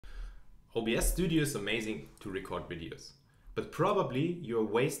OBS-studio is amazing to record videos, but probably you're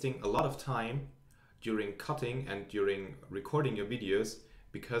wasting a lot of time during cutting and during recording your videos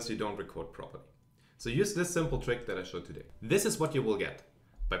because you don't record properly. So use this simple trick that I showed today. This is what you will get.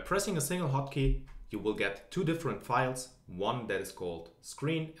 By pressing a single hotkey, you will get two different files, one that is called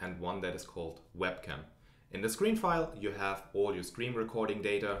screen and one that is called webcam. In the screen file, you have all your screen recording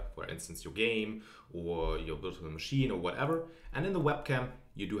data, for instance, your game or your virtual machine or whatever. And in the webcam,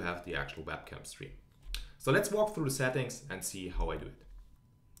 you do have the actual webcam stream. So let's walk through the settings and see how I do it.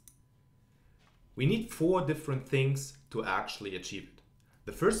 We need 4 different things to actually achieve it.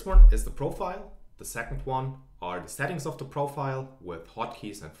 The first one is the profile. The second one are the settings of the profile with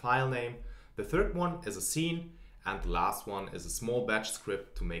hotkeys and file name. The third one is a scene. And the last one is a small batch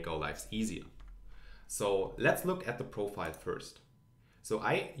script to make our lives easier. So let's look at the profile first. So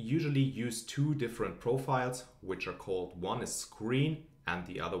I usually use 2 different profiles, which are called, one is screen and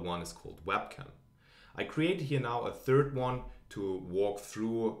the other one is called webcam. I created here now a third one to walk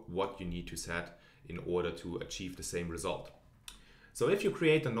through what you need to set in order to achieve the same result. So if you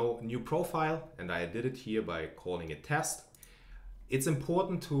create a new profile, and I did it here by calling it test, it's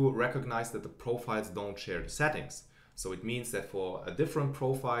important to recognize that the profiles don't share the settings. So it means that for a different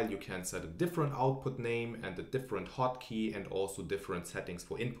profile, you can set a different output name and a different hotkey and also different settings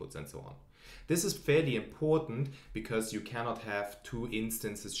for inputs and so on. This is fairly important because you cannot have 2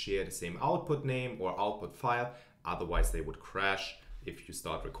 instances share the same output name or output file, otherwise they would crash if you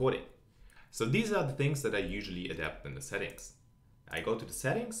start recording. So these are the things that I usually adapt in the settings. I go to the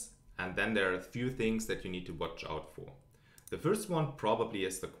settings and then there are a few things that you need to watch out for. The first one probably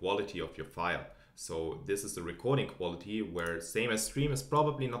is the quality of your file. So this is the recording quality where same as stream is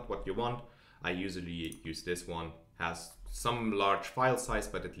probably not what you want. I usually use this one, has some large file size,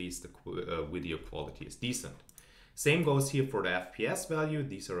 but at least the video quality is decent. Same goes here for the FPS value.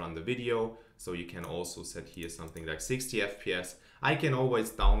 These are on the video. So you can also set here something like 60 FPS. I can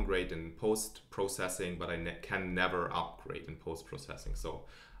always downgrade in post-processing, but I can never upgrade in post-processing. So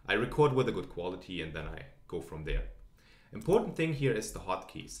I record with a good quality and then I go from there. Important thing here is the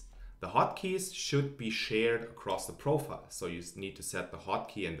hotkeys. The hotkeys should be shared across the profile. So you need to set the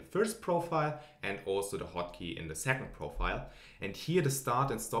hotkey in the first profile and also the hotkey in the second profile. And here the start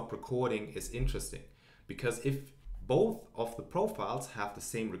and stop recording is interesting because if both of the profiles have the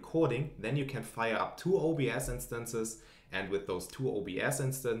same recording, then you can fire up 2 OBS instances, and with those 2 OBS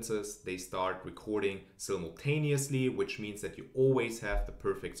instances, they start recording simultaneously, which means that you always have the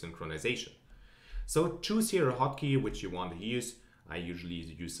perfect synchronization. So choose here a hotkey which you want to use. I usually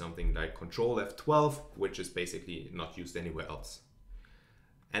use something like Control F12, which is basically not used anywhere else.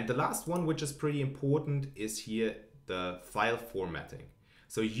 And the last one, which is pretty important, is here the file formatting.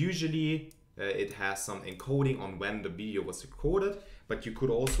 So usually it has some encoding on when the video was recorded, but you could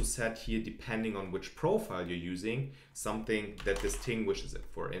also set here, depending on which profile you're using, something that distinguishes it.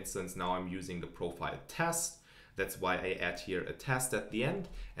 For instance, now I'm using the profile test. That's why I add here a test at the end,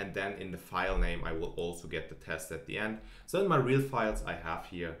 and then in the file name I will also get the test at the end. So in my real files I have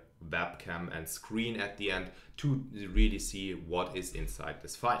here webcam and screen at the end to really see what is inside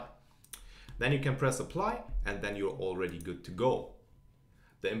this file. Then you can press apply and then you're already good to go.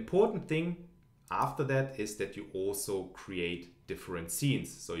 The important thing after that is that you also create different scenes.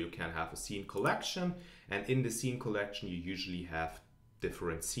 So you can have a scene collection, and in the scene collection you usually have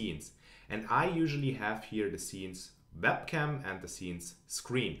different scenes. And I usually have here the scenes webcam and the scenes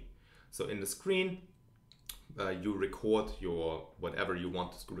screen. So in the screen, you record your whatever you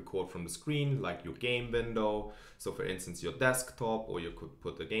want to record from the screen, like your game window. So for instance, your desktop, or you could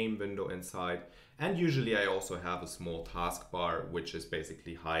put a game window inside. And usually I also have a small taskbar, which is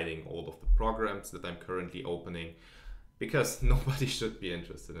basically hiding all of the programs that I'm currently opening, because nobody should be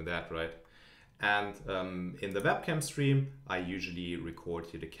interested in that, right? And in the webcam stream, I usually record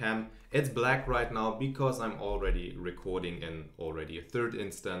here the cam. It's black right now because I'm already recording in already a third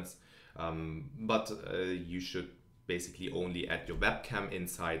instance. But you should basically only add your webcam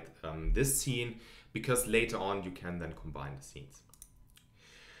inside this scene, because later on you can then combine the scenes.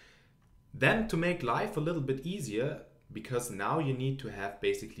 Then to make life a little bit easier, because now you need to have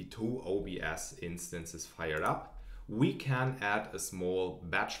basically 2 OBS instances fired up, we can add a small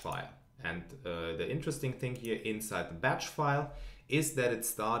batch file. And the interesting thing here inside the batch file is that it's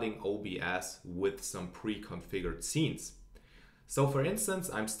starting OBS with some pre-configured scenes. So for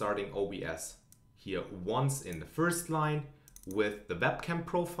instance, I'm starting OBS here once in the first line with the webcam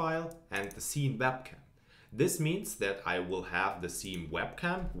profile and the scene webcam. This means that I will have the scene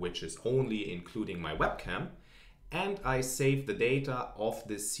webcam, which is only including my webcam, and I save the data of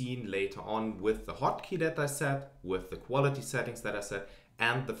this scene later on with the hotkey that I set, with the quality settings that I set,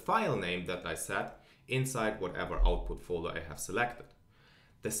 and the file name that I set inside whatever output folder I have selected.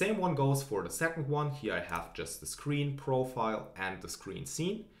 The same one goes for the second one. Here I have just the screen profile and the screen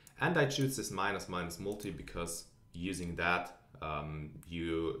scene, and I choose this minus multi because using that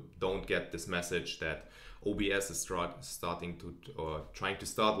you don't get this message that OBS is trying to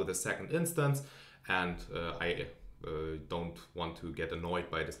start with a second instance, and I don't want to get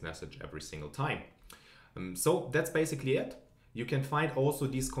annoyed by this message every single time. So that's basically it. You can find also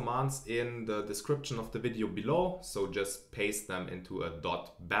these commands in the description of the video below, so just paste them into a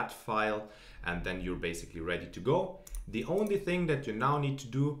 .bat file and then you're basically ready to go. The only thing that you now need to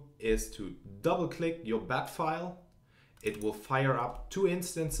do is to double click your bat file. It will fire up 2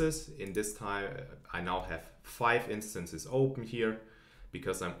 instances. In this time I now have 5 instances open here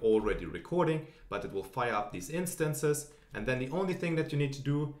because I'm already recording, but it will fire up these instances, and then the only thing that you need to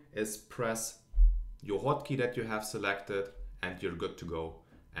do is press your hotkey that you have selected and you're good to go,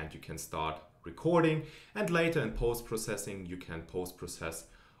 and you can start recording, and later in post-processing you can post-process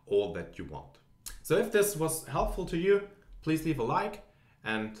all that you want. So if this was helpful to you, please leave a like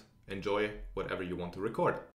and enjoy whatever you want to record.